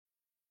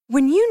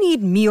When you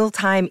need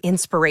mealtime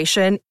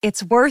inspiration,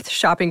 it's worth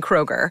shopping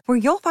Kroger, where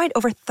you'll find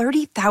over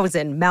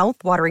 30,000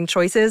 mouth-watering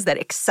choices that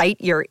excite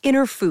your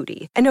inner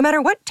foodie. And no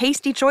matter what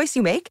tasty choice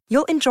you make,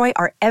 you'll enjoy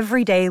our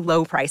everyday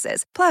low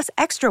prices, plus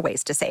extra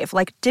ways to save,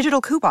 like digital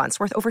coupons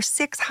worth over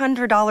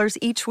 $600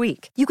 each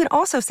week. You can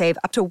also save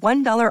up to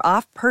 $1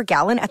 off per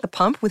gallon at the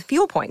pump with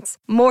fuel points.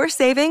 More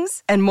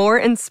savings and more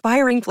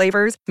inspiring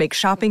flavors make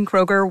shopping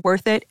Kroger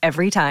worth it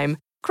every time.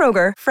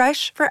 Kroger,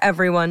 fresh for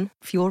everyone.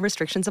 Fuel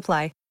restrictions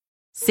apply.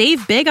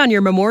 Save big on your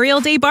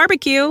Memorial Day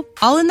barbecue,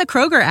 all in the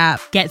Kroger app.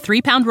 Get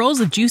 3-pound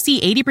rolls of juicy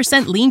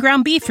 80% lean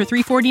ground beef for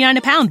 $3.49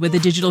 a pound with a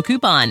digital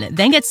coupon.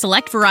 Then get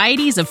select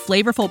varieties of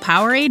flavorful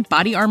Powerade,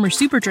 Body Armor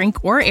Super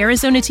Drink, or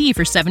Arizona tea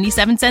for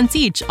 77 cents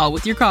each, all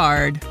with your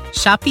card.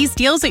 Shop these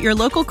deals at your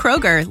local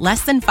Kroger,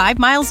 less than 5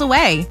 miles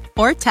away.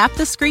 Or tap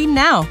the screen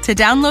now to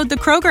download the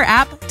Kroger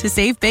app to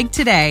save big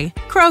today.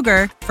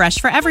 Kroger,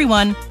 fresh for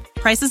everyone.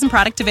 Prices and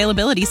product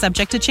availability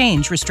subject to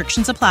change.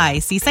 Restrictions apply.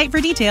 See site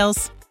for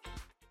details.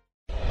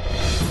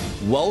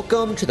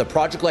 Welcome to the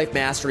Project Life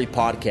Mastery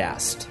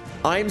Podcast.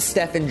 I'm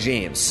Stephen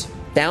James,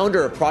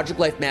 founder of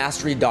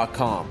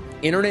ProjectLifeMastery.com,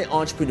 internet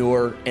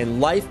entrepreneur and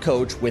life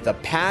coach with a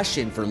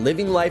passion for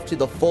living life to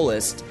the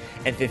fullest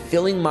and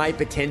fulfilling my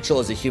potential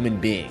as a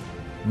human being.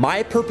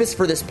 My purpose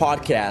for this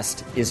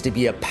podcast is to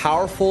be a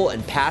powerful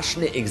and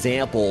passionate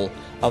example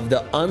of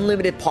the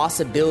unlimited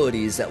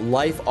possibilities that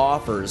life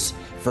offers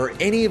for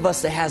any of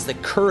us that has the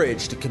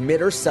courage to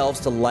commit ourselves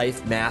to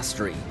life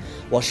mastery,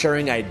 while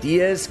sharing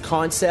ideas,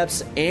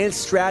 concepts, and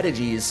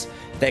strategies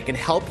that can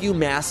help you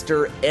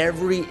master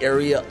every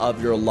area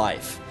of your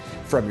life,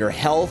 from your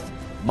health,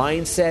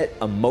 mindset,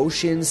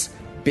 emotions,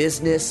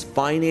 business,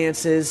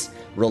 finances,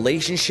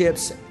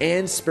 relationships,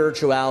 and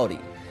spirituality.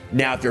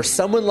 Now, if you're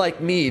someone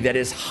like me that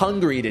is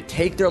hungry to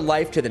take their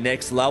life to the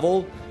next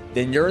level,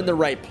 then you're in the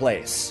right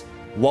place.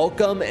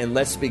 Welcome, and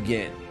let's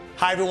begin.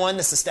 Hi everyone,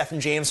 this is Stephen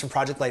James from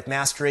Project Life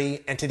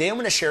Mastery, and today I'm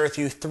going to share with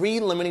you 3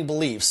 limiting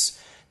beliefs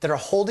that are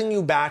holding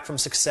you back from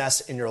success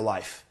in your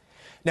life.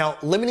 Now,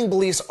 limiting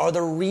beliefs are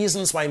the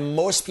reasons why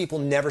most people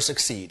never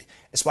succeed.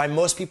 It's why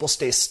most people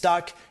stay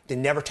stuck, they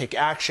never take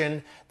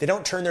action, they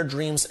don't turn their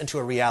dreams into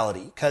a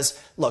reality. Because,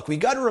 look, we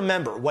got to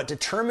remember what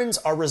determines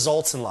our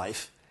results in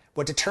life,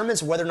 what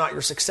determines whether or not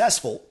you're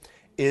successful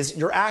is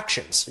your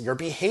actions, your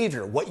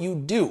behavior, what you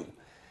do.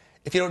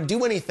 If you don't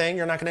do anything,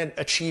 you're not going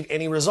to achieve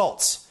any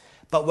results.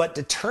 But what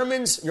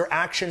determines your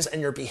actions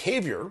and your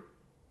behavior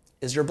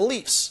is your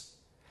beliefs.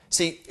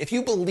 See, if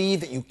you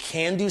believe that you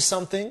can do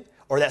something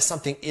or that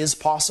something is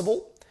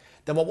possible,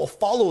 then what will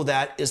follow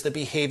that is the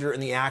behavior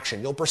and the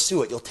action. You'll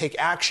pursue it, you'll take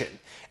action,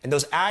 and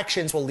those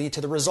actions will lead to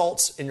the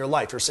results in your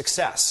life, your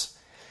success.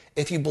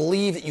 If you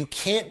believe that you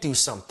can't do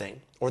something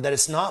or that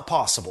it's not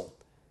possible,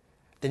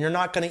 then you're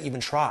not going to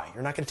even try.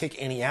 You're not going to take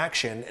any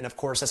action, and of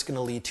course, that's going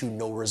to lead to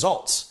no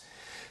results.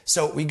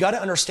 So we got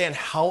to understand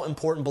how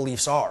important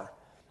beliefs are.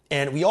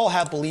 And we all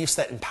have beliefs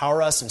that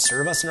empower us and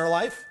serve us in our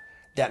life,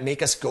 that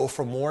make us go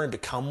for more and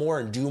become more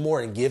and do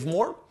more and give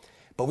more.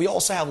 But we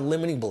also have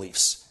limiting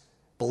beliefs,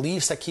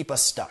 beliefs that keep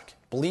us stuck,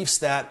 beliefs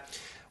that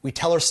we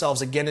tell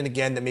ourselves again and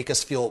again that make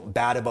us feel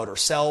bad about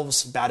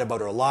ourselves, bad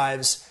about our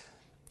lives.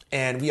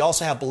 And we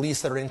also have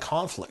beliefs that are in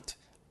conflict,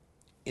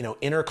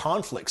 inner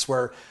conflicts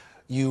where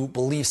you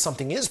believe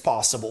something is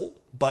possible,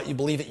 but you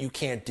believe that you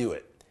can't do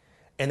it.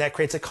 And that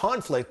creates a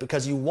conflict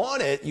because you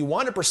want it, you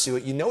want to pursue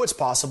it, you know it's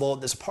possible.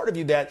 There's a part of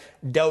you that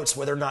doubts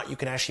whether or not you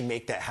can actually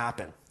make that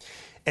happen.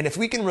 And if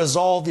we can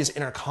resolve these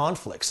inner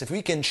conflicts, if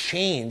we can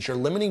change your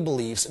limiting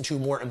beliefs into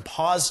more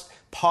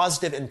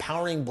positive,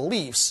 empowering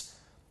beliefs,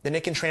 then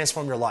it can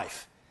transform your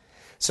life.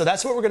 So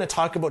that's what we're going to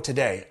talk about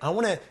today. I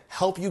want to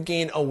help you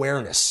gain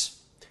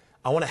awareness.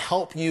 I want to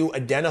help you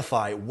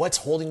identify what's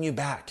holding you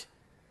back.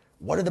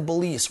 What are the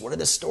beliefs? What are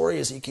the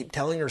stories that you keep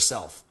telling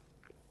yourself?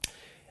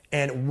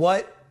 And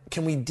what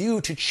can we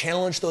do to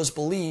challenge those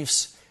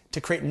beliefs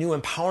to create new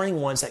empowering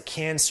ones that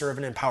can serve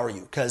and empower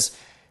you? Because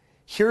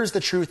here's the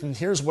truth, and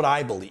here's what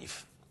I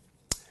believe.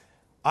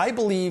 I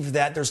believe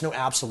that there's no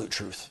absolute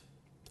truth.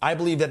 I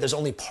believe that there's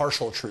only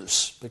partial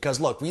truths. Because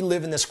look, we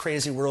live in this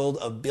crazy world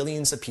of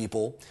billions of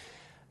people,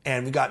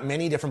 and we got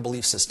many different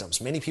belief systems,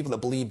 many people that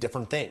believe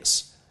different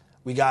things.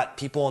 We got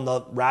people on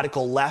the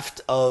radical left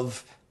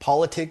of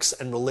politics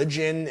and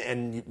religion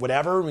and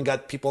whatever. We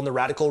got people on the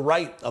radical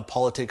right of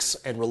politics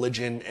and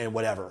religion and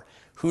whatever.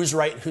 Who's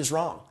right and who's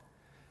wrong?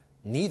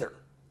 Neither.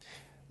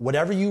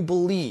 Whatever you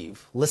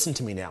believe, listen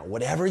to me now,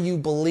 whatever you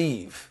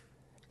believe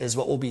is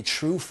what will be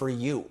true for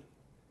you,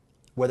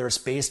 whether it's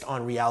based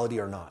on reality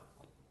or not.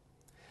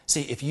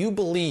 See, if you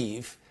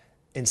believe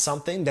in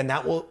something, then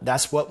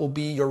that's what will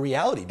be your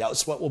reality.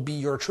 That's what will be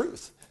your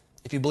truth.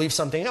 If you believe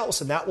something else,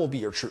 then that will be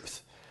your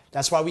truth.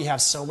 That's why we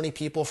have so many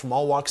people from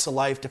all walks of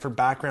life, different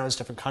backgrounds,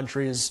 different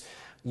countries,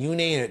 you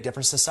name it,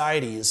 different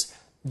societies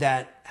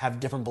that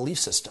have different belief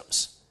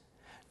systems.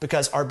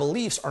 Because our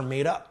beliefs are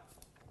made up.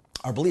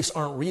 Our beliefs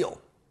aren't real.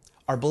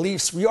 Our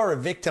beliefs, we are a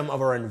victim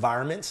of our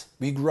environment.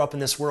 We grew up in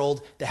this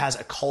world that has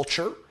a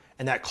culture,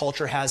 and that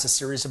culture has a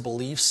series of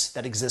beliefs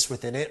that exist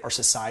within it, our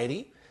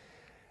society.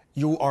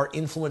 You are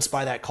influenced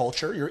by that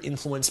culture. You're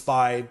influenced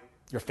by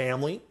your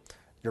family,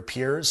 your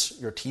peers,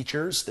 your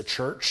teachers, the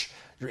church.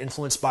 You're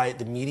influenced by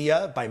the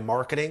media, by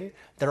marketing,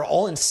 that are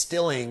all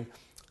instilling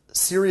a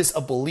series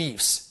of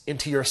beliefs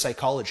into your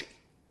psychology.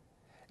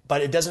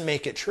 But it doesn't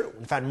make it true.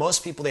 In fact,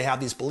 most people, they have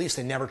these beliefs,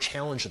 they never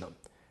challenge them.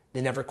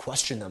 They never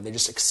question them. They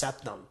just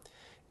accept them.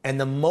 And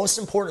the most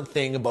important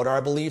thing about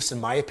our beliefs, in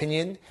my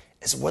opinion,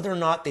 is whether or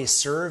not they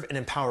serve and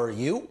empower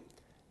you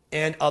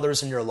and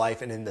others in your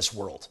life and in this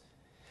world.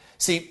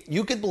 See,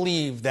 you could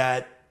believe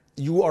that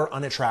you are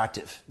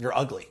unattractive. You're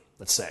ugly,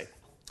 let's say.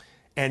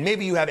 And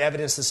maybe you have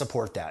evidence to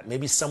support that.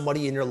 Maybe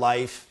somebody in your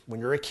life, when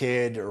you're a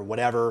kid or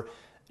whatever,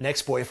 an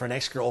ex-boyfriend,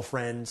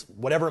 ex-girlfriend,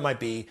 whatever it might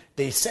be,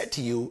 they said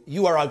to you,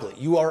 you are ugly.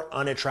 You are an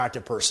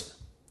unattractive person.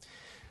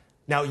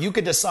 Now, you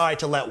could decide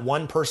to let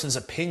one person's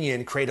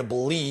opinion create a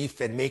belief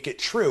and make it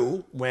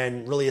true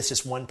when really it's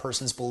just one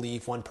person's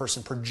belief, one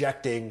person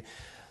projecting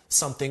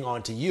something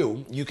onto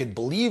you. You could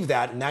believe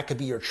that, and that could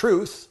be your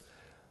truth.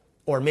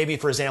 Or maybe,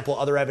 for example,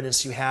 other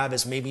evidence you have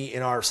is maybe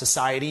in our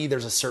society,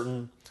 there's a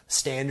certain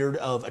standard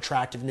of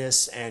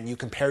attractiveness, and you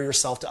compare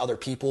yourself to other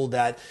people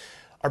that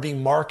are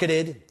being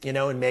marketed,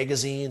 in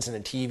magazines and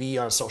in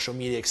TV, on social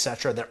media,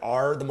 etc., that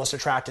are the most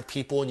attractive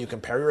people, and you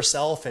compare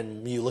yourself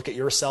and you look at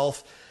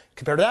yourself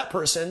compared to that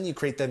person, you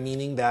create the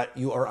meaning that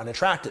you are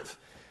unattractive,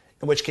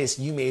 in which case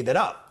you made that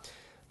up.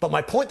 But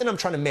my point that I'm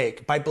trying to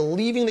make, by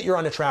believing that you're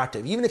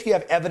unattractive, even if you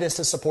have evidence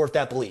to support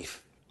that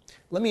belief,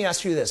 let me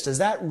ask you this, does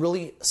that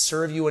really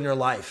serve you in your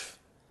life?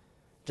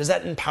 Does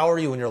that empower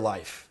you in your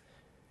life?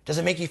 Does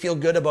it make you feel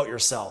good about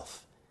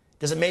yourself?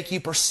 Does it make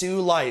you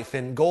pursue life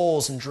and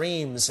goals and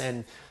dreams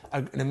and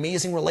an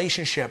amazing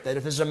relationship? That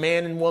if there's a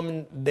man and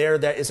woman there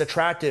that is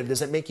attractive,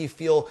 does it make you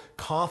feel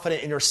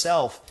confident in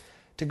yourself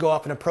to go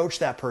up and approach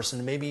that person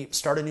and maybe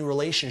start a new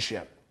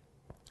relationship?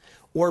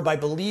 Or by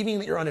believing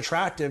that you're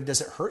unattractive,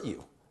 does it hurt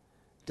you?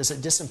 Does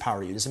it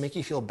disempower you? Does it make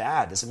you feel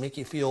bad? Does it make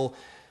you feel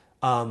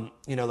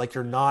like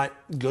you're not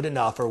good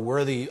enough or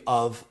worthy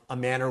of a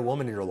man or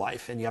woman in your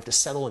life and you have to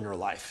settle in your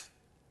life?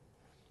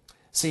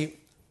 See,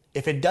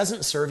 if it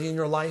doesn't serve you in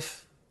your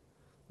life,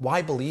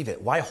 why believe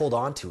it? Why hold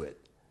on to it?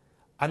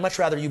 I'd much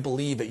rather you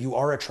believe that you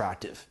are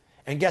attractive.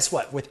 And guess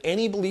what? With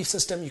any belief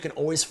system, you can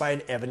always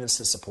find evidence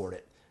to support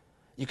it.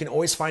 You can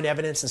always find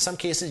evidence. In some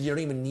cases, you don't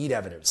even need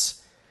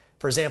evidence.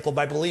 For example,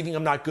 by believing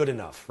I'm not good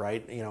enough,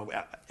 right?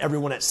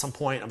 Everyone at some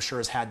point, I'm sure,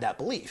 has had that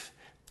belief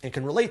and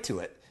can relate to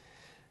it.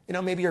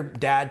 Maybe your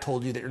dad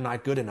told you that you're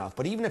not good enough,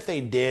 but even if they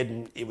did,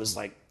 and it was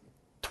like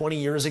 20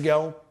 years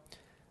ago,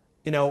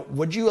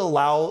 would you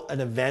allow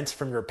an event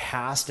from your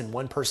past and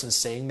one person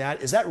saying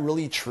that? Is that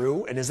really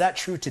true? And is that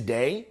true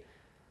today?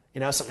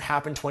 Something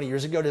happened 20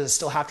 years ago. Does it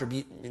still have to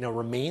be,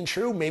 remain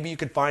true? Maybe you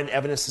could find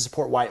evidence to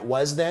support why it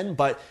was then,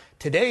 but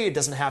today it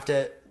doesn't have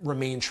to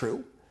remain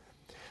true.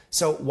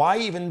 So why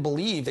even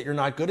believe that you're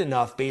not good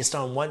enough based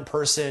on one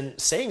person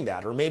saying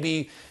that? Or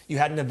maybe you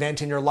had an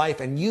event in your life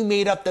and you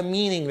made up the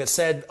meaning that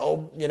said,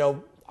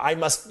 I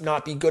must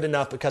not be good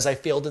enough because I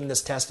failed in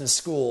this test in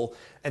school,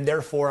 and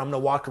therefore I'm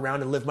going to walk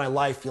around and live my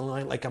life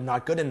feeling like I'm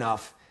not good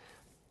enough.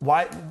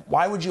 Why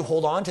would you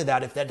hold on to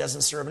that if that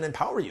doesn't serve and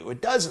empower you?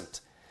 It doesn't.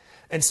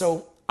 And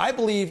so I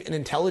believe in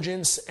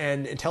intelligence,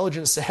 and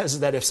intelligence says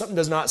that if something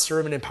does not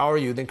serve and empower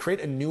you, then create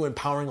a new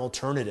empowering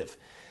alternative.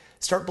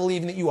 Start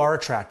believing that you are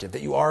attractive,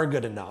 that you are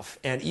good enough.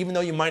 And even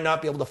though you might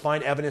not be able to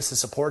find evidence to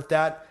support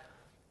that,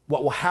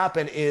 what will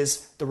happen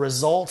is the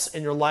results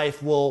in your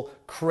life will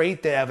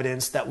create the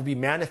evidence that will be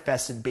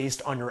manifested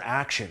based on your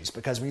actions.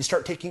 Because when you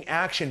start taking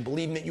action,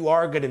 believing that you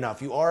are good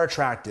enough, you are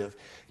attractive,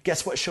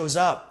 guess what shows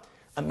up?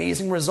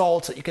 Amazing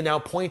results that you can now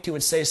point to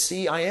and say,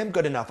 see, I am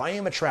good enough, I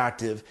am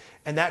attractive,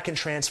 and that can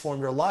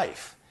transform your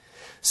life.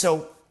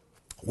 So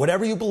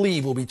whatever you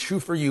believe will be true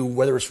for you,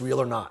 whether it's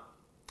real or not.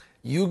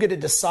 You get to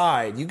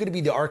decide, you get to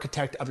be the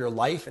architect of your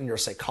life and your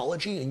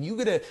psychology, and you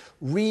get to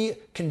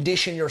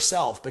recondition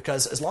yourself,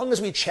 because as long as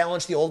we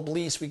challenge the old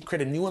beliefs, we can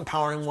create a new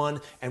empowering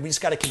one, and we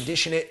just got to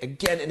condition it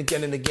again and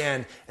again and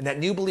again. And that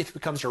new belief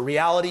becomes your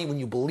reality. When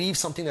you believe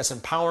something that's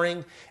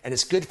empowering and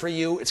it's good for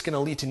you, it's going to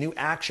lead to new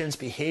actions,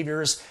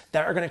 behaviors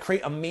that are going to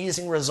create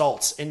amazing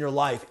results in your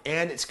life,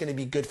 and it's going to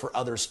be good for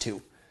others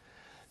too.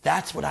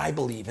 That's what I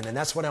believe in, and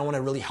that's what I want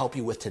to really help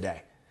you with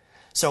today.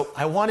 So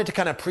I wanted to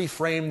kind of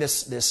pre-frame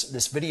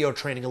this video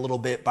training a little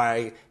bit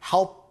by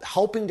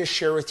helping to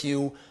share with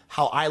you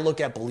how I look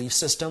at belief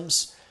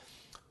systems,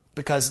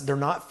 because they're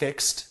not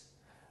fixed.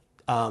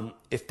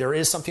 If there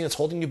is something that's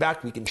holding you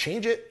back, we can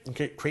change it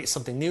and create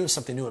something new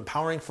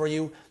empowering for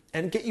you,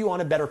 and get you on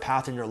a better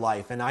path in your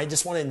life. And I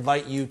just want to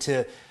invite you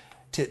to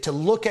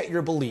look at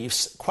your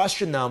beliefs,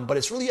 question them, but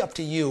it's really up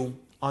to you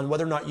on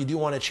whether or not you do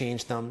want to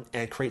change them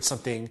and create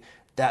something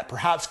that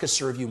perhaps could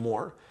serve you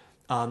more.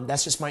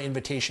 That's just my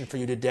invitation for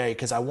you today,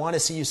 because I want to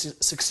see you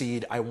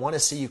succeed. I want to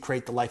see you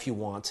create the life you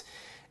want,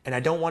 and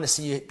I don't want to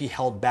see you be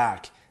held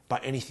back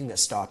by anything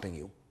that's stopping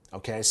you.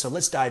 Okay, so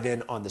let's dive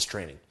in on this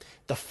training.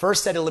 The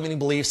first set of limiting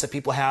beliefs that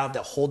people have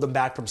that hold them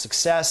back from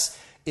success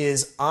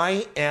is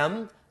I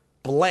am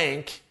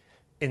blank,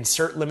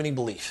 insert limiting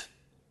belief.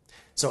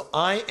 So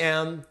I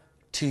am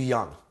too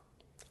young.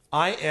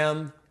 I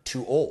am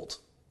too old.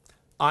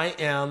 I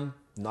am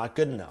not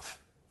good enough.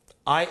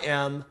 I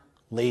am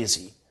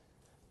lazy.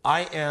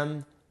 I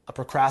am a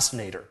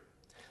procrastinator.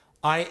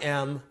 I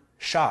am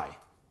shy.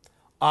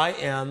 I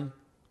am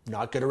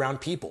not good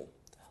around people.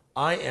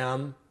 I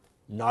am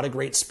not a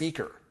great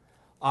speaker.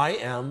 I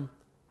am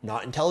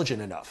not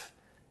intelligent enough,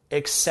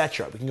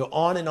 etc. We can go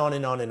on and on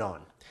and on and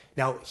on.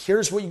 Now,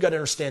 here's what you got to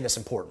understand that's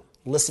important.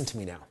 Listen to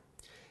me now.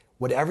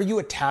 Whatever you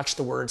attach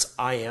the words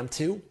I am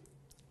to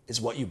is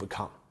what you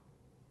become.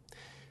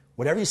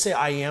 Whatever you say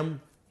I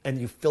am and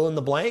you fill in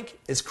the blank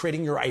is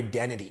creating your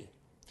identity.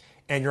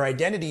 And your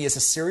identity is a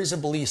series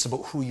of beliefs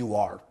about who you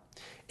are.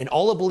 And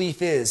all a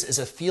belief is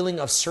a feeling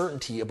of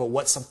certainty about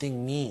what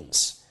something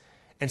means.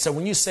 And so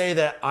when you say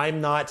that I'm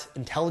not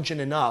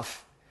intelligent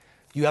enough,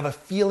 you have a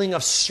feeling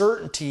of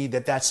certainty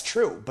that that's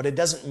true, but it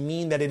doesn't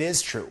mean that it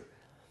is true.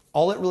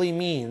 All it really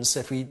means,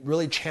 if we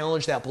really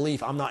challenge that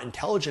belief, I'm not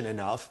intelligent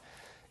enough,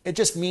 it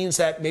just means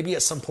that maybe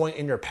at some point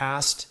in your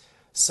past,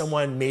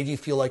 someone made you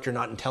feel like you're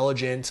not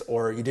intelligent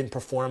or you didn't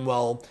perform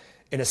well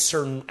in a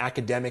certain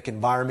academic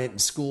environment in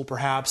school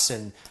perhaps,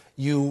 and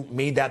you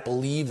made that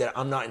believe that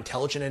I'm not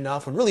intelligent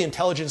enough. When really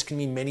intelligence can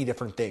mean many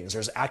different things.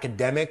 There's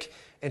academic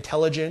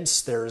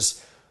intelligence,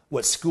 there's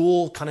what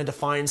school kind of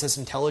defines as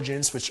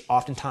intelligence, which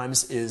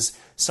oftentimes is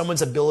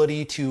someone's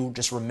ability to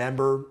just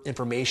remember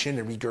information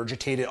and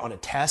regurgitate it on a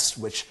test,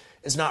 which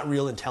is not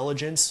real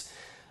intelligence.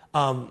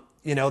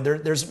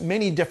 There's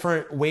many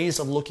different ways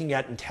of looking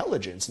at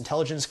intelligence.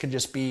 Intelligence could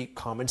just be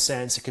common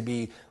sense. It could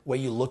be the way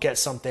you look at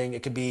something.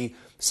 It could be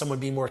someone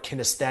being more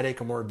kinesthetic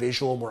or more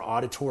visual, more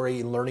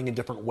auditory, learning in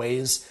different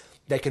ways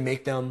that can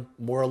make them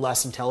more or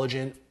less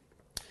intelligent.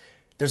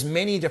 There's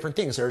many different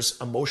things.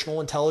 There's emotional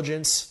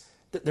intelligence.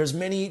 There's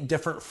many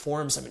different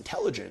forms of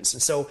intelligence.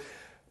 And so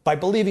by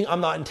believing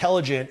I'm not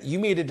intelligent, you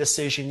made a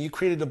decision, you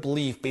created a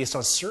belief based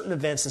on certain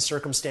events and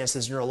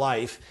circumstances in your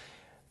life.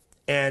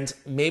 And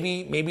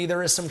maybe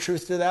there is some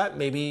truth to that.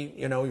 Maybe,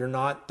 you're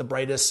not the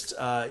brightest,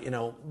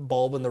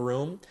 bulb in the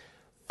room,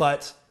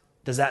 but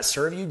does that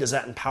serve you? Does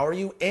that empower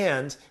you?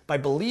 And by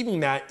believing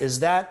that, is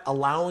that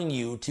allowing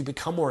you to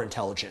become more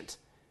intelligent?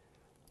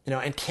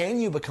 And can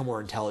you become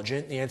more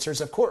intelligent? The answer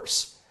is of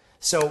course.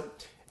 So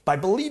by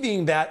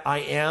believing that I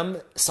am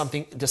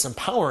something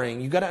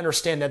disempowering, you got to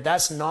understand that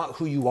that's not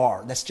who you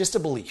are. That's just a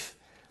belief.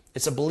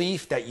 It's a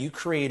belief that you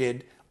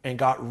created and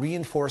got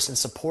reinforced and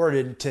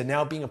supported to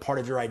now being a part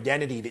of your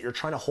identity that you're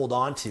trying to hold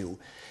on to.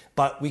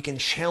 But we can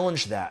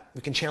challenge that.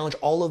 We can challenge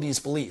all of these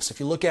beliefs. If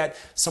you look at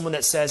someone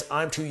that says,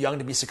 I'm too young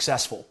to be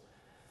successful,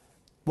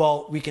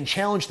 well, we can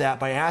challenge that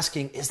by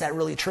asking, is that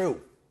really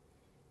true?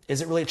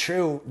 Is it really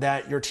true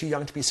that you're too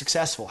young to be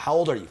successful? How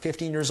old are you?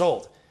 15 years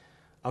old.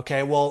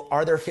 Okay, well,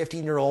 are there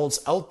 15-year-olds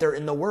out there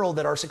in the world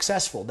that are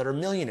successful, that are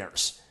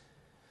millionaires?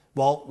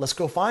 Well, let's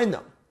go find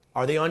them.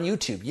 Are they on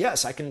YouTube?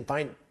 Yes, I can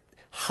find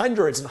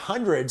hundreds and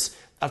hundreds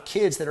of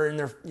kids that are in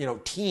their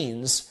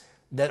teens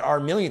that are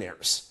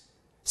millionaires.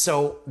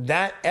 So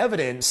that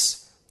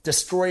evidence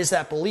destroys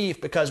that belief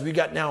because we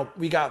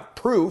got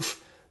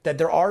proof that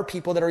there are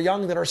people that are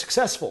young that are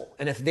successful.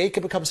 And if they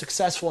could become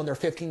successful and they're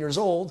 15 years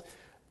old,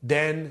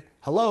 then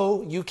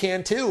hello, you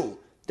can too.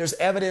 There's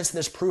evidence and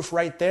there's proof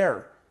right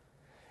there.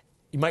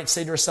 You might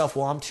say to yourself,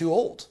 well, I'm too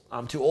old.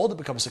 I'm too old to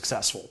become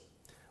successful.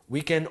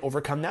 We can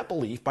overcome that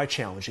belief by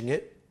challenging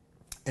it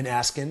and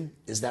asking,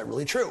 is that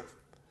really true?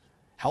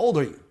 How old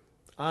are you?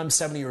 I'm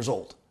 70 years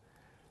old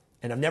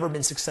and I've never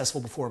been successful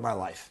before in my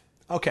life.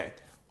 Okay,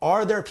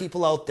 are there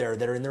people out there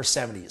that are in their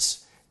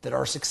 70s that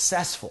are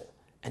successful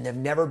and they've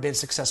never been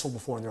successful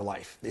before in their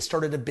life? They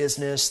started a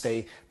business,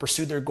 they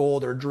pursued their goal,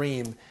 their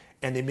dream,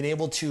 and they've been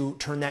able to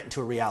turn that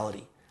into a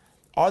reality.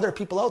 Are there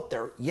people out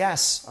there?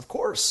 Yes, of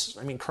course.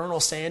 I mean, Colonel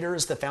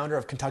Sanders, the founder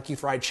of Kentucky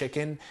Fried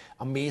Chicken,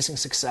 amazing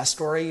success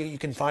story. You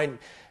can find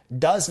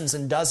dozens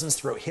and dozens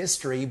throughout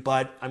history,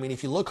 but I mean,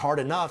 if you look hard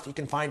enough, you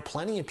can find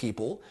plenty of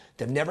people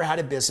that have never had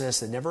a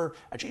business, that never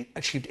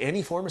achieved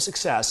any form of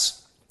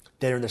success,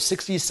 that are in their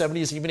 60s,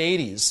 70s, even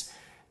 80s,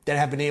 that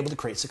have been able to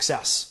create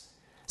success.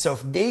 So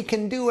if they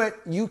can do it,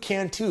 you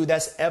can too.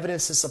 That's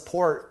evidence to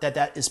support that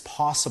that is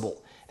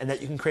possible, and that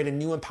you can create a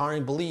new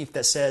empowering belief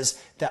that says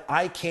that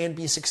I can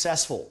be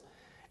successful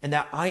and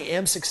that I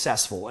am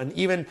successful. And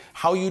even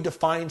how you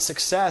define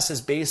success is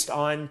based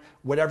on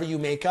whatever you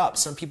make up.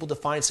 Some people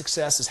define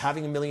success as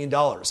having $1 million.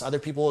 Other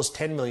people as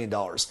 $10 million.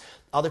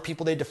 Other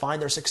people, they define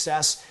their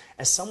success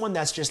as someone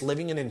that's just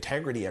living in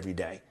integrity every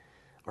day,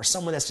 or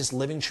someone that's just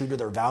living true to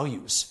their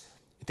values.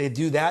 If they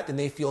do that, then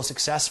they feel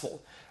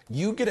successful.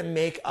 You get to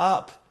make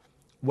up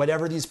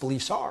whatever these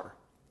beliefs are.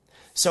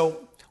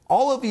 So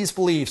all of these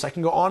beliefs, I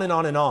can go on and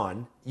on and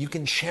on. You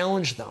can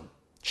challenge them.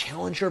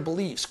 Challenge your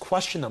beliefs.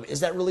 Question them. Is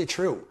that really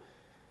true?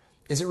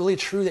 Is it really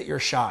true that you're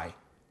shy?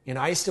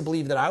 I used to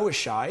believe that I was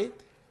shy,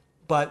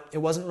 but it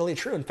wasn't really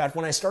true. In fact,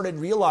 when I started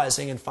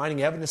realizing and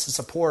finding evidence to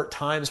support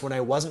times when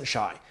I wasn't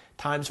shy,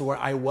 times where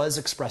I was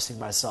expressing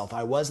myself,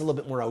 I was a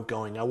little bit more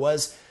outgoing, I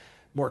was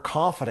more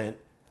confident,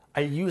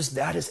 I use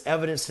that as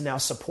evidence to now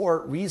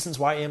support reasons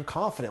why I am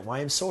confident, why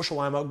I'm social,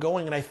 why I'm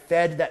outgoing, and I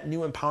fed that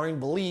new empowering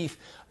belief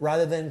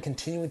rather than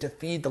continuing to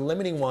feed the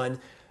limiting one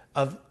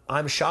of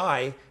I'm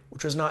shy,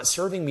 which was not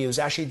serving me. It was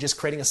actually just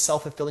creating a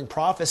self-fulfilling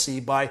prophecy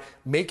by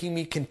making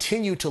me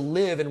continue to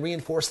live and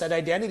reinforce that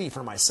identity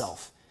for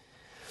myself.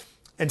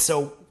 And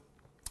so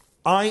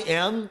I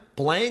am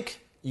blank,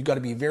 you got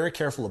to be very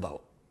careful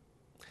about.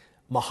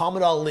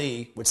 Muhammad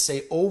Ali would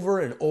say over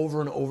and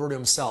over and over to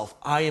himself,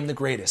 I am the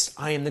greatest,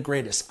 I am the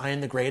greatest, I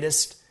am the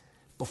greatest,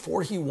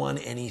 before he won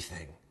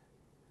anything.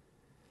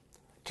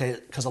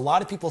 Okay, because a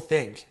lot of people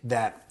think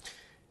that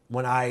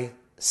when I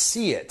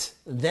see it,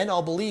 then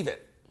I'll believe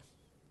it.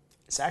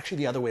 It's actually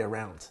the other way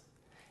around.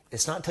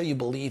 It's not until you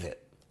believe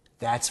it,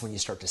 that's when you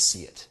start to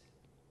see it.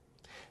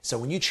 So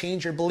when you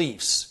change your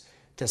beliefs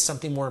to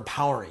something more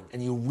empowering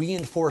and you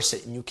reinforce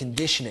it and you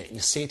condition it and you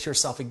say it to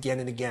yourself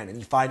again and again and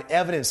you find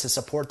evidence to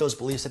support those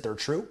beliefs that they're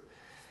true,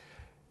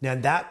 now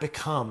that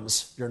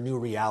becomes your new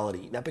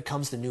reality. That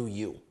becomes the new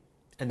you.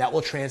 And that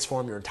will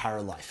transform your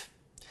entire life.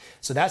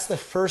 So that's the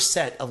first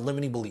set of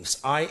limiting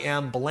beliefs. I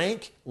am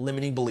blank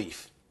limiting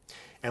belief.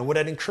 And what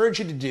I'd encourage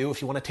you to do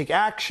if you want to take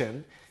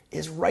action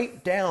is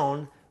write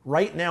down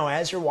right now,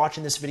 as you're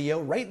watching this video,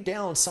 write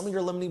down some of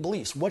your limiting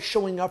beliefs. What's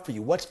showing up for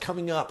you? What's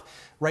coming up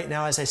right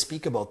now as I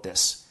speak about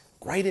this?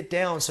 Write it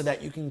down so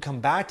that you can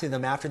come back to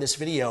them after this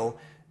video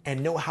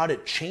and know how to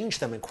change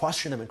them and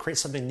question them and create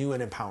something new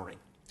and empowering.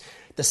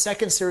 The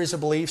second series of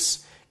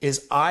beliefs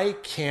is I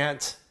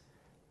can't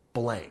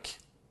blank.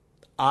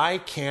 I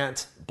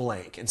can't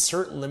blank.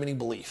 Insert limiting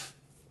belief.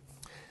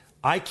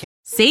 I can't.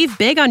 Save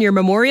big on your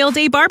Memorial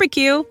Day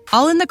barbecue,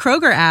 all in the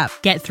Kroger app.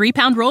 Get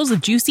 3-pound rolls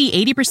of juicy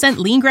 80%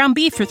 lean ground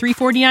beef for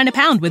 $3.49 a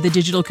pound with a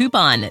digital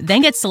coupon.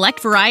 Then get select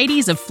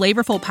varieties of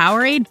flavorful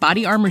Powerade,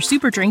 Body Armor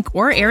Super Drink,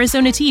 or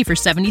Arizona tea for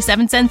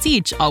 77 cents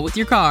each, all with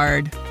your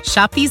card.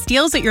 Shop these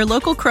deals at your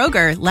local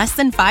Kroger, less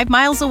than 5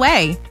 miles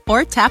away.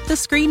 Or tap the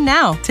screen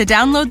now to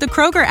download the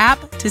Kroger app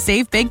to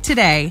save big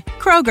today.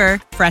 Kroger,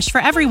 fresh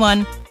for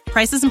everyone.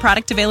 Prices and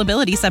product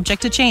availability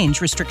subject to change.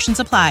 Restrictions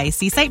apply.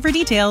 See site for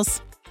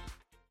details.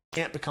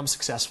 Can't become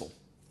successful.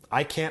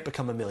 I can't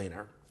become a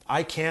millionaire.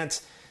 I can't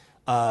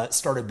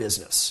start a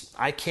business.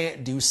 I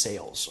can't do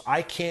sales.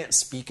 I can't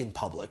speak in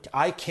public.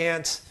 I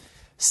can't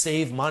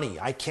save money.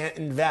 I can't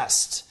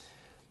invest.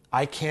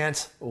 I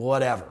can't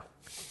whatever.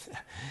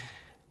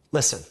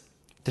 Listen,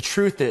 the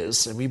truth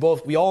is, and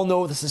we all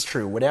know this is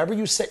true, whatever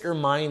you set your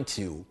mind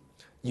to,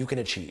 you can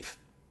achieve.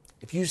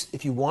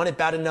 If you want it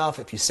bad enough,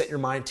 if you set your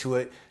mind to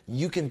it,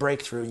 you can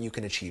break through and you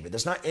can achieve it.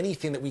 There's not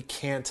anything that we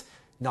can't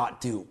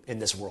not do in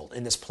this world,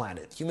 in this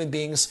planet. Human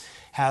beings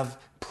have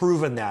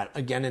proven that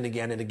again and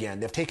again and again.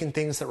 They've taken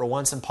things that were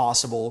once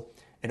impossible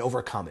and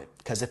overcome it.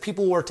 Because if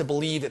people were to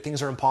believe that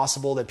things are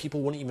impossible, then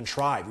people wouldn't even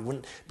try. We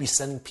wouldn't be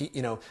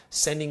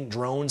sending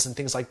drones and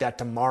things like that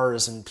to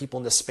Mars and people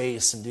into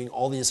space and doing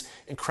all these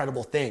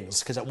incredible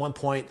things. Because at one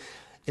point,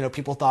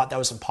 people thought that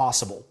was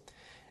impossible.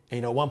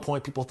 And, at one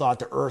point, people thought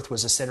the Earth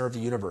was the center of the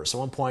universe. At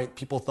one point,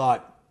 people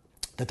thought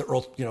that the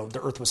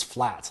Earth was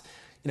flat.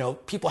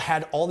 People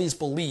had all these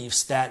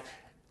beliefs that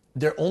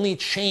they're only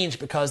changed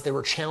because they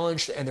were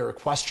challenged and they were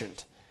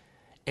questioned.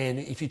 And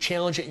if you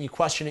challenge it and you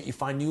question it, you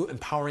find new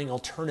empowering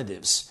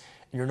alternatives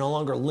and you're no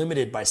longer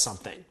limited by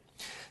something.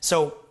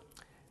 So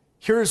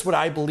here's what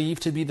I believe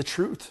to be the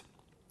truth.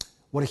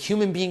 What a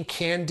human being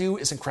can do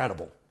is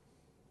incredible.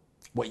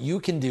 What you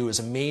can do is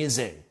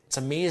amazing. It's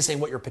amazing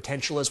what your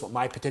potential is, what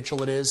my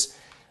potential it is.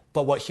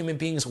 But what human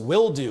beings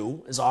will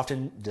do is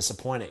often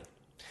disappointing.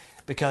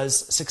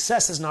 Because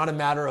success is not a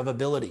matter of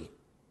ability.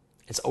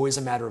 It's always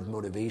a matter of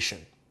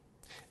motivation.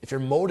 If you're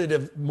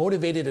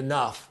motivated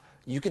enough,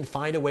 you can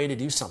find a way to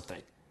do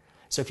something.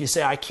 So if you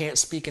say, I can't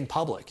speak in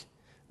public,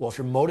 well, if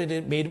you're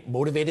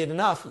motivated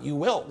enough, you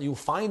will. You'll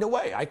find a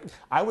way.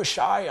 I was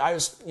shy. I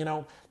was,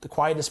 the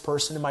quietest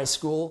person in my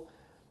school.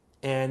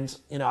 And,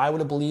 I would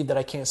have believed that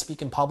I can't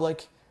speak in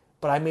public.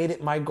 But I made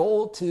it my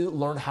goal to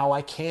learn how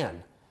I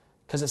can.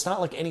 Because it's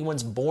not like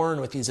anyone's born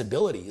with these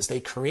abilities. They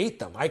create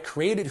them. I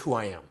created who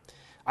I am.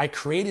 I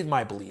created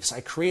my beliefs. I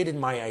created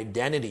my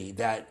identity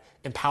that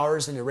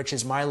empowers and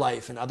enriches my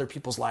life and other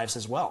people's lives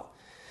as well.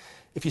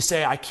 If you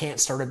say, I can't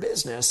start a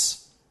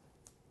business,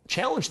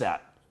 challenge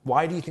that.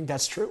 Why do you think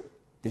that's true?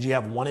 Did you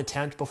have one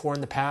attempt before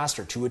in the past,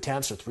 or 2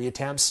 attempts, or 3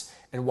 attempts?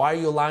 And why are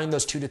you allowing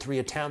those 2 to 3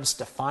 attempts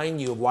define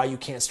you of why you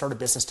can't start a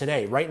business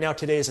today? Right now,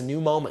 today is a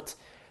new moment.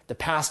 The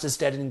past is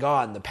dead and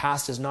gone. The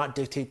past does not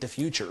dictate the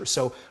future.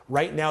 So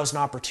right now is an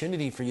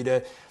opportunity for you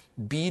to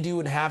be, do,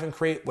 and have, and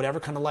create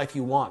whatever kind of life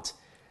you want.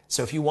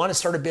 So if you want to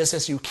start a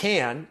business, you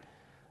can,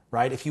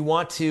 right? If you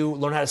want to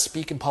learn how to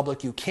speak in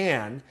public, you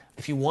can.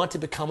 If you want to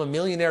become a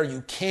millionaire,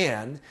 you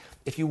can.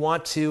 If you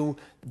want to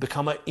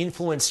become an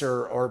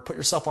influencer or put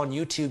yourself on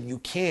YouTube, you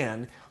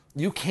can.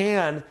 You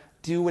can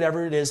do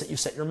whatever it is that you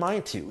set your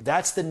mind to.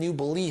 That's the new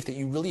belief that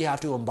you really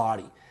have to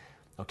embody,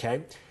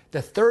 okay?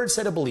 The third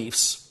set of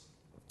beliefs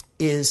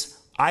is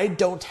I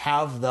don't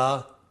have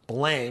the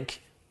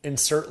blank,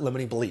 insert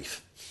limiting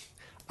belief.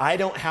 I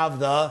don't have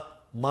the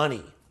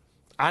money.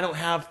 I don't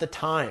have the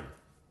time.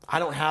 I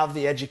don't have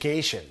the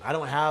education. I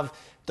don't have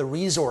the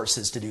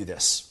resources to do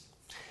this.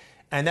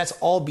 And that's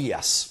all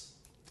BS,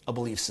 a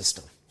belief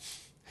system.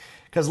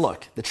 Because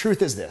look, the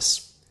truth is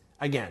this.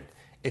 Again,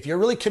 if you're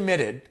really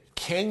committed,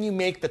 can you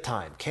make the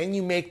time? Can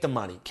you make the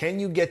money? Can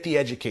you get the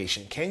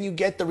education? Can you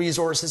get the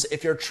resources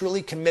if you're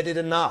truly committed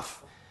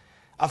enough?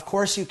 Of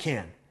course you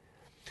can.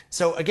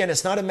 So again,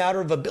 it's not a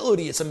matter of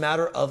ability, it's a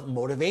matter of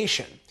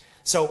motivation.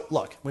 So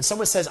look, when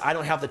someone says, I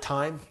don't have the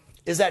time,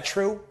 is that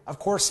true? Of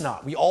course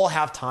not. We all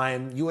have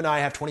time. You and I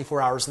have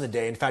 24 hours in the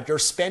day. In fact, you're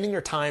spending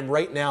your time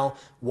right now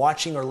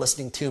watching or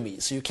listening to me.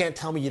 So you can't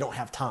tell me you don't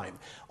have time.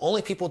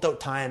 Only people without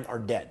time are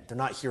dead. They're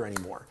not here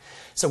anymore.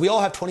 So we all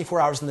have 24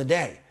 hours in the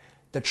day.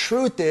 The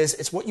truth is,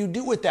 it's what you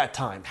do with that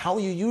time, how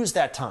you use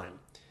that time,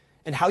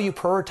 and how you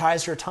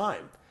prioritize your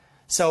time.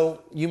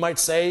 So you might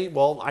say,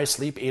 well, I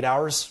sleep 8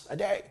 hours a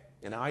day.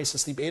 I used to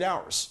sleep 8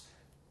 hours.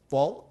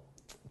 Well,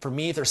 for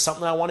me, if there's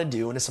something I want to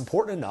do and it's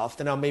important enough,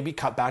 then I'll maybe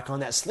cut back on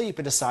that sleep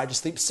and decide to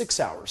sleep 6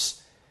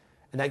 hours.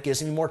 And that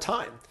gives me more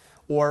time.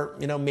 Or,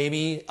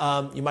 maybe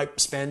you might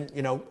spend,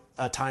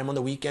 time on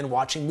the weekend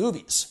watching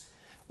movies.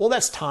 Well,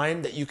 that's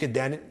time that you could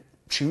then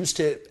choose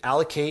to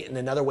allocate in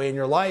another way in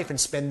your life and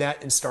spend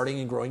that in starting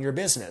and growing your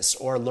business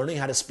or learning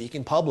how to speak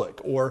in public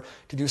or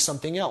to do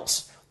something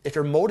else. If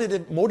you're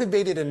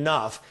motivated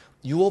enough,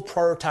 you will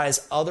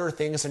prioritize other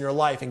things in your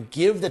life and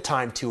give the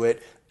time to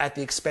it at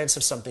the expense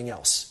of something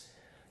else.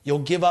 You'll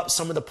give up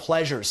some of the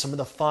pleasures, some of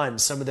the fun,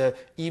 some of the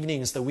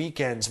evenings, the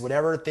weekends,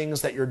 whatever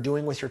things that you're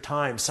doing with your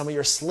time, some of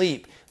your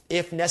sleep,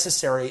 if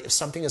necessary, if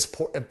something is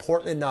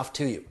important enough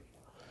to you.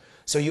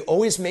 So you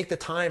always make the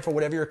time for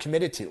whatever you're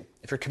committed to.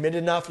 If you're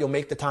committed enough, you'll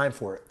make the time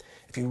for it.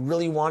 If you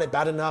really want it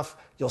bad enough,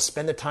 you'll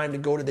spend the time to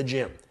go to the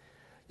gym.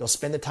 You'll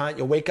spend the time,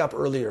 you'll wake up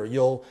earlier.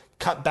 You'll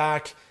cut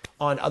back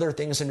on other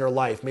things in your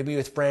life, maybe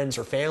with friends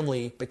or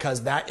family,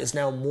 because that is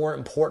now more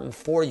important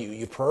for you.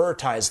 You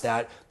prioritize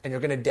that and you're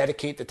going to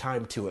dedicate the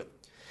time to it.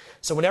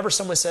 So whenever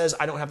someone says,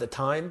 I don't have the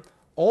time,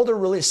 all they're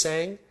really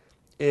saying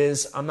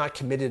is, I'm not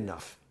committed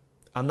enough.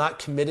 I'm not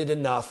committed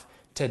enough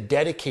to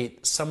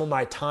dedicate some of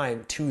my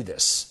time to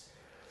this.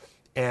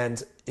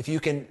 And if you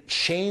can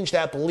change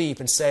that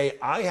belief and say,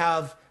 I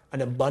have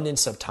an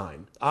abundance of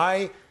time.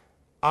 I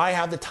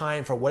have the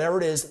time for whatever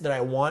it is that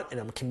I want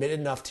and I'm committed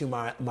enough to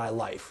my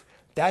life.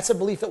 That's a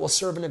belief that will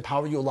serve and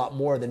empower you a lot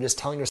more than just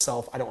telling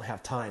yourself, I don't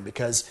have time,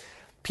 because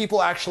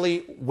people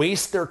actually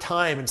waste their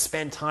time and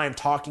spend time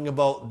talking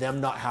about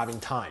them not having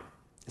time.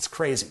 It's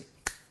crazy.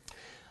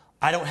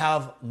 I don't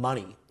have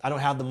money. I don't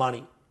have the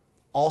money.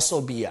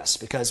 Also BS,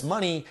 because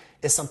money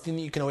is something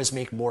that you can always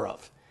make more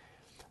of.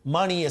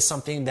 Money is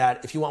something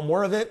that if you want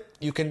more of it,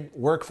 you can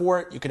work for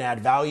it, you can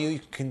add value, you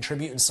can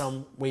contribute in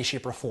some way,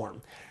 shape, or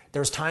form.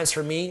 There's times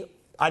for me,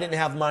 I didn't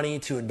have money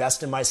to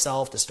invest in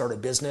myself, to start a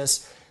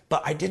business,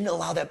 but I didn't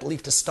allow that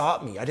belief to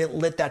stop me. I didn't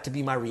let that to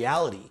be my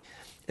reality.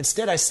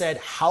 Instead, I said,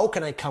 how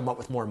can I come up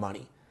with more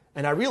money?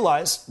 And I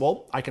realized,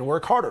 well, I can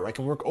work harder. I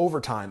can work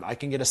overtime. I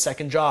can get a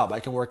second job. I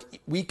can work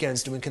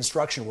weekends doing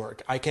construction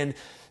work. I can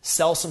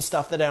sell some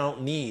stuff that I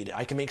don't need.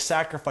 I can make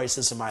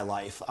sacrifices in my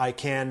life. I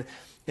can,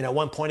 at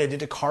one point I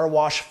did a car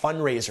wash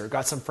fundraiser,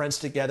 got some friends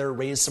together,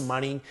 raised some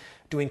money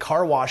doing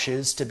car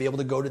washes to be able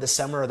to go to the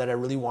seminar that I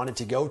really wanted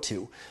to go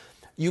to.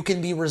 You can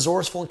be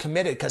resourceful and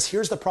committed, because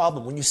here's the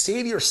problem. When you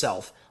say to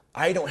yourself,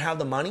 I don't have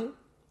the money,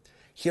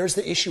 here's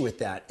the issue with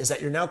that, is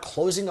that you're now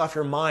closing off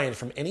your mind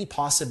from any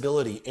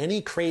possibility,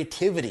 any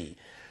creativity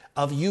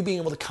of you being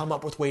able to come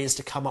up with ways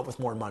to come up with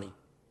more money.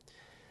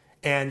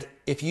 And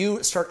if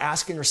you start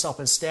asking yourself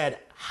instead,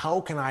 how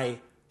can I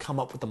come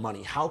up with the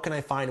money? How can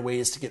I find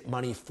ways to get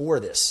money for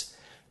this?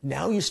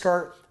 Now you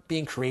start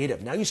being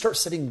creative. Now you start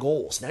setting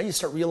goals. Now you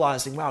start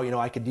realizing, wow,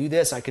 I could do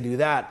this, I could do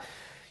that.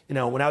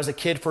 When I was a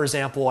kid, for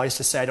example, I used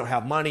to say I don't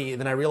have money,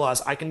 and then I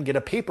realized I can get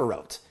a paper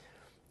route.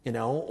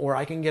 Or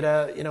I can get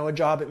a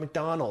job at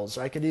McDonald's,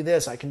 or I can do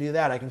this, I can do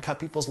that, I can cut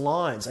people's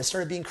lawns. I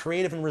started being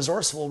creative and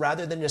resourceful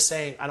rather than just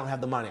saying, I don't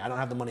have the money, I don't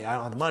have the money, I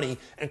don't have the money,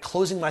 and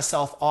closing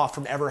myself off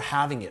from ever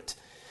having it.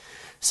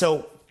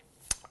 So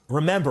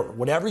remember,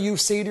 whatever you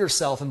say to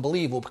yourself and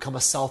believe will become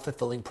a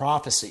self-fulfilling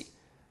prophecy.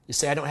 You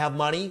say, I don't have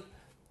money,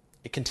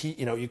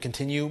 you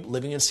continue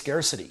living in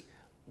scarcity.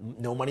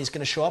 No money's going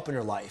to show up in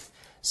your life.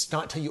 It's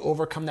not until you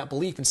overcome that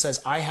belief and says,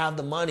 I have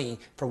the money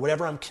for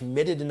whatever I'm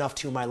committed enough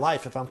to in my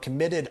life. If I'm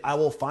committed, I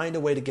will find a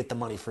way to get the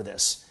money for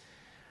this.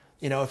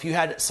 If you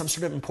had some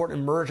sort of important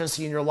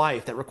emergency in your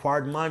life that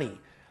required money,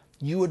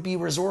 you would be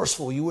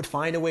resourceful. You would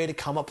find a way to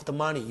come up with the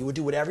money. You would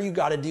do whatever you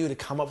got to do to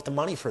come up with the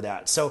money for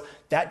that. So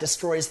that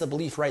destroys the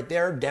belief right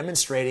there,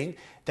 demonstrating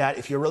that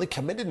if you're really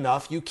committed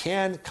enough, you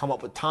can come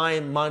up with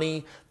time,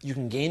 money, you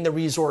can gain the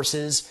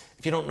resources.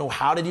 If you don't know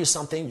how to do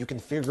something, you can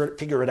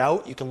figure it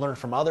out. You can learn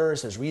from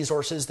others. There's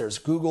resources, there's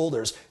Google,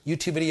 there's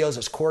YouTube videos,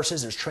 there's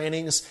courses, there's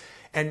trainings.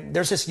 And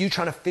there's just you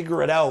trying to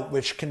figure it out,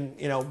 which can,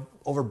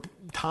 over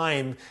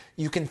time,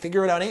 you can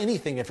figure it out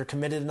anything if you're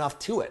committed enough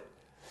to it.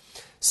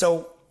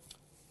 So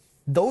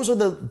those are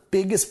the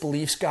biggest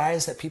beliefs,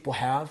 guys, that people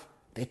have.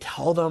 They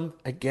tell them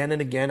again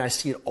and again. I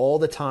see it all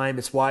the time.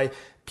 It's why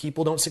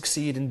people don't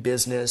succeed in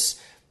business,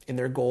 in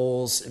their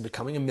goals, in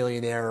becoming a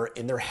millionaire,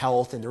 in their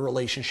health, in their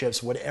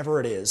relationships, whatever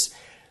it is.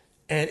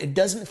 And it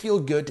doesn't feel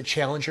good to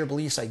challenge your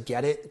beliefs. I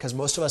get it, because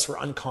most of us were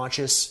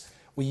unconscious.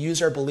 We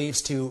use our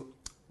beliefs to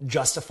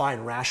justify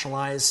and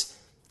rationalize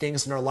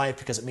things in our life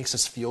because it makes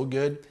us feel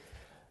good.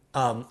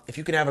 If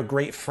you can have a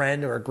great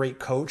friend or a great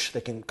coach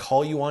that can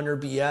call you on your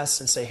BS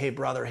and say, hey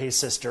brother, hey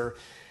sister,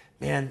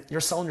 man, you're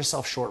selling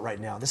yourself short right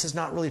now. This is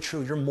not really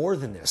true. You're more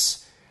than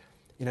this.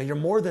 You're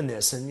more than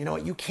this, and you know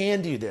what, you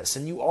can do this,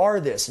 and you are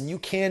this, and you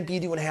can be,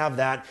 do, and have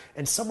that.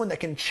 And someone that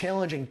can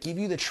challenge and give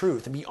you the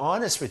truth and be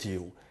honest with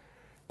you,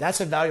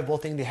 that's a valuable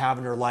thing to have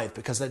in your life,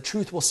 because that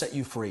truth will set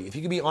you free. If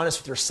you can be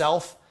honest with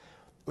yourself,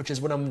 which is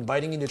what I'm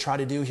inviting you to try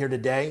to do here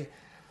today,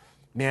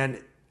 man,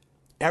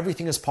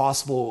 everything is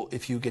possible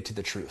if you get to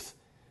the truth.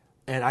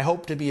 And I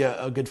hope to be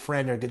a good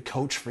friend or a good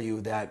coach for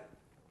you that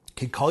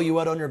can call you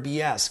out on your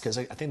BS, because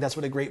I think that's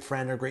what a great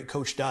friend or a great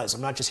coach does.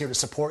 I'm not just here to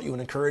support you and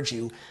encourage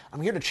you.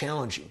 I'm here to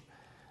challenge you.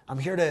 I'm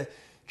here to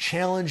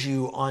challenge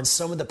you on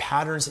some of the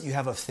patterns that you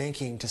have of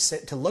thinking,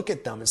 to look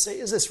at them and say,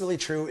 is this really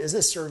true? Is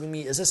this serving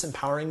me? Is this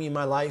empowering me in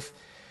my life?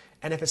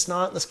 And if it's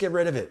not, let's get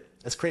rid of it.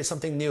 Let's create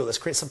something new. Let's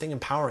create something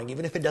empowering.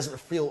 Even if it doesn't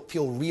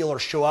feel real or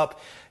show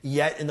up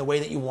yet in the way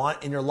that you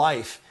want in your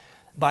life,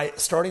 by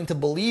starting to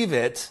believe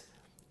it,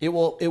 it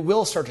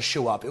will start to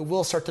show up. It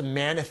will start to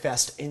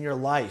manifest in your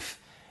life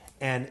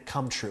and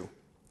come true.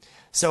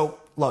 So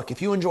look,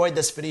 if you enjoyed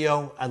this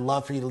video, I'd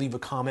love for you to leave a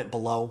comment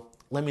below.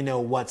 Let me know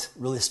what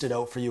really stood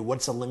out for you.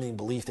 What's a limiting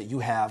belief that you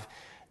have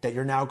that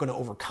you're now going to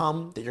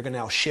overcome, that you're going to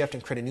now shift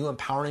and create a new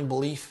empowering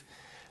belief.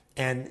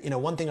 And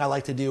one thing I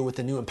like to do with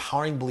the new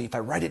empowering belief, I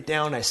write it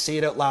down, I say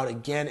it out loud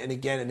again and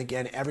again and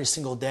again every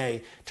single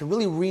day to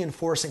really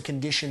reinforce and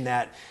condition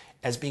that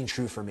as being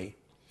true for me.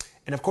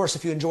 And of course,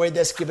 if you enjoyed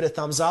this, give it a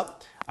thumbs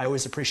up. I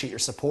always appreciate your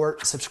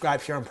support.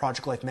 Subscribe here on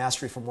Project Life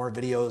Mastery for more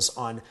videos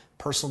on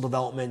personal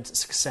development,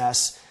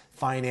 success,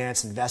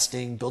 finance,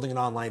 investing, building an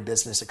online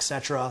business,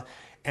 etc.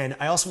 And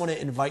I also want to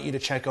invite you to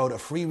check out a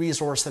free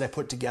resource that I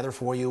put together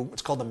for you.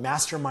 It's called the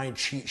Mastermind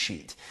Cheat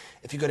Sheet.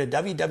 If you go to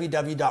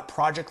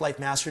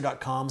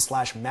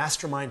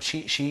www.projectlifemastery.com/mastermind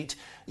cheat sheet,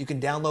 you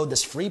can download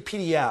this free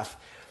PDF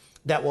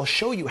that will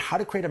show you how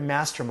to create a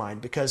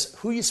mastermind, because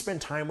who you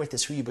spend time with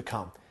is who you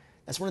become.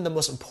 That's one of the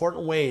most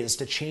important ways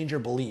to change your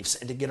beliefs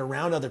and to get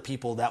around other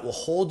people that will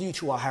hold you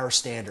to a higher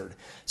standard.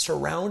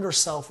 Surround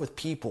yourself with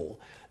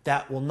people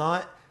that will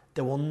not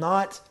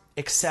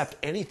accept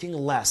anything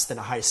less than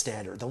a high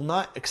standard. They'll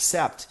not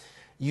accept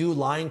you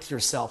lying to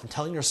yourself and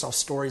telling yourself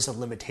stories of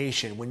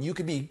limitation when you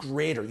could be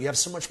greater. You have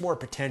so much more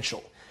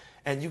potential.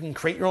 And you can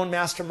create your own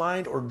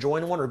mastermind or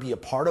join one or be a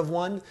part of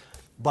one.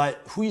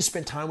 But who you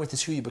spend time with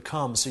is who you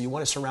become. So you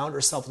want to surround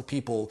yourself with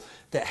people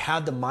that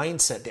have the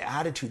mindset, the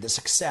attitude, the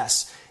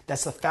success.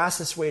 That's the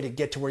fastest way to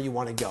get to where you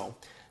want to go.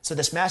 So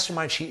this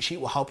Mastermind Cheat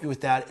Sheet will help you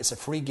with that. It's a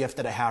free gift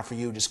that I have for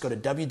you. Just go to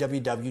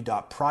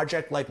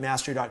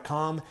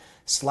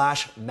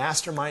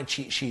www.projectlifemastery.com/mastermind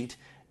cheat sheet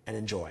and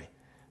enjoy.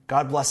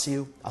 God bless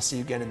you. I'll see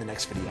you again in the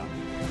next video.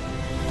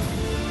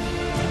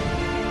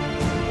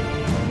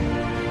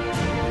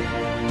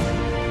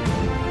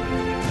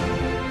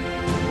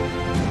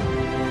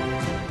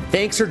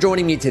 Thanks for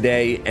joining me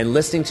today and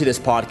listening to this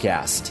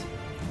podcast.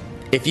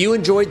 If you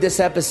enjoyed this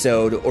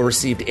episode or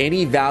received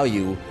any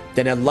value,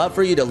 then I'd love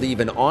for you to leave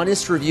an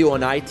honest review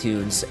on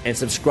iTunes and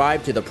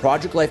subscribe to the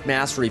Project Life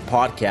Mastery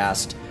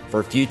podcast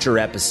for future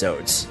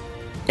episodes.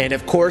 And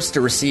of course,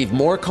 to receive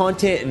more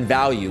content and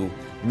value,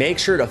 make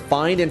sure to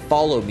find and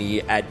follow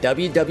me at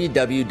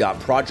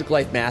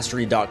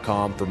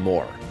www.projectlifemastery.com for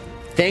more.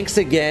 Thanks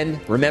again.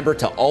 Remember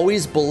to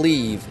always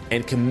believe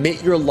and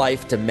commit your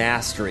life to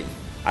mastery.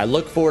 I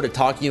look forward to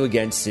talking to you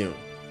again soon.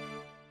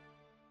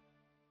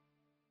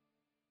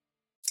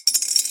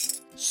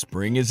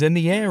 Spring is in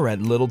the air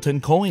at Littleton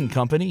Coin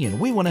Company, and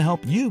we want to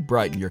help you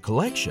brighten your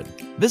collection.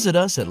 Visit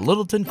us at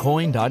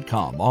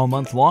littletoncoin.com all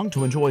month long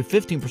to enjoy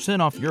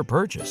 15% off your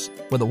purchase.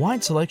 With a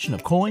wide selection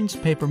of coins,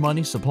 paper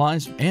money,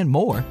 supplies, and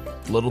more,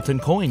 Littleton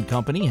Coin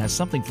Company has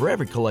something for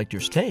every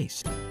collector's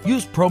taste.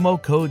 Use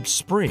promo code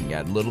SPRING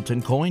at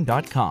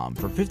littletoncoin.com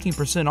for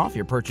 15% off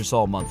your purchase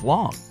all month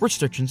long.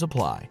 Restrictions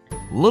apply.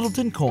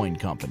 Littleton Coin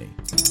Company.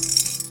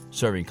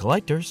 Serving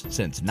collectors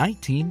since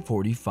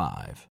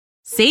 1945.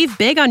 Save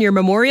big on your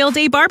Memorial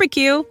Day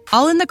barbecue,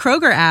 all in the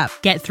Kroger app.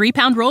 Get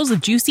 3-pound rolls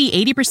of juicy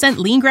 80%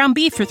 lean ground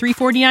beef for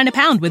 $3.49 a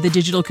pound with a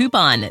digital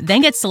coupon.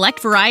 Then get select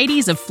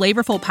varieties of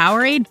flavorful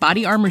Powerade,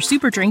 Body Armor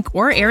Super Drink,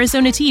 or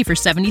Arizona tea for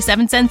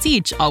 77 cents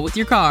each, all with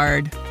your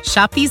card.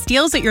 Shop these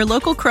deals at your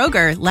local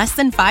Kroger, less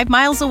than 5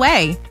 miles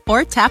away.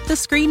 Or tap the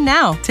screen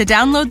now to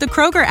download the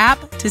Kroger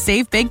app to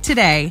save big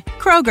today.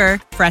 Kroger,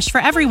 fresh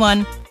for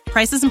everyone.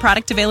 Prices and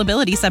product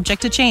availability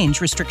subject to change.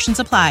 Restrictions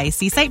apply.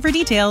 See site for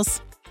details.